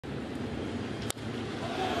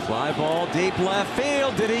Fly ball deep left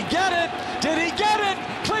field. Did he get it? Did he get it?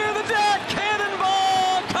 Clear the deck.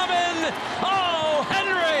 Cannonball coming. Oh,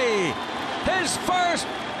 Henry. His first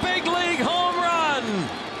big league home run.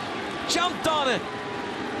 Jumped on it.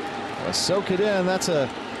 Well, soak it in. That's a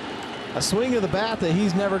swing of the bat that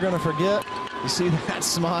he's never going to forget. You see that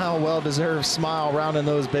smile, well-deserved smile rounding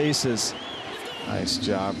those bases. Nice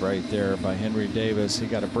job right there by Henry Davis. He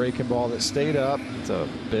got a breaking ball that stayed up. It's a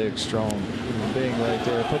big, strong human being right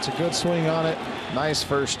there. Puts a good swing on it. Nice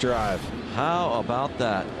first drive. How about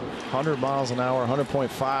that? 100 miles an hour,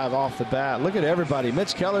 100.5 off the bat. Look at everybody.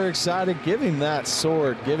 Mitch Keller excited. Give him that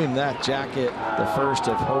sword. Give him that jacket. The first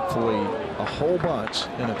of hopefully a whole bunch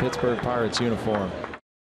in a Pittsburgh Pirates uniform.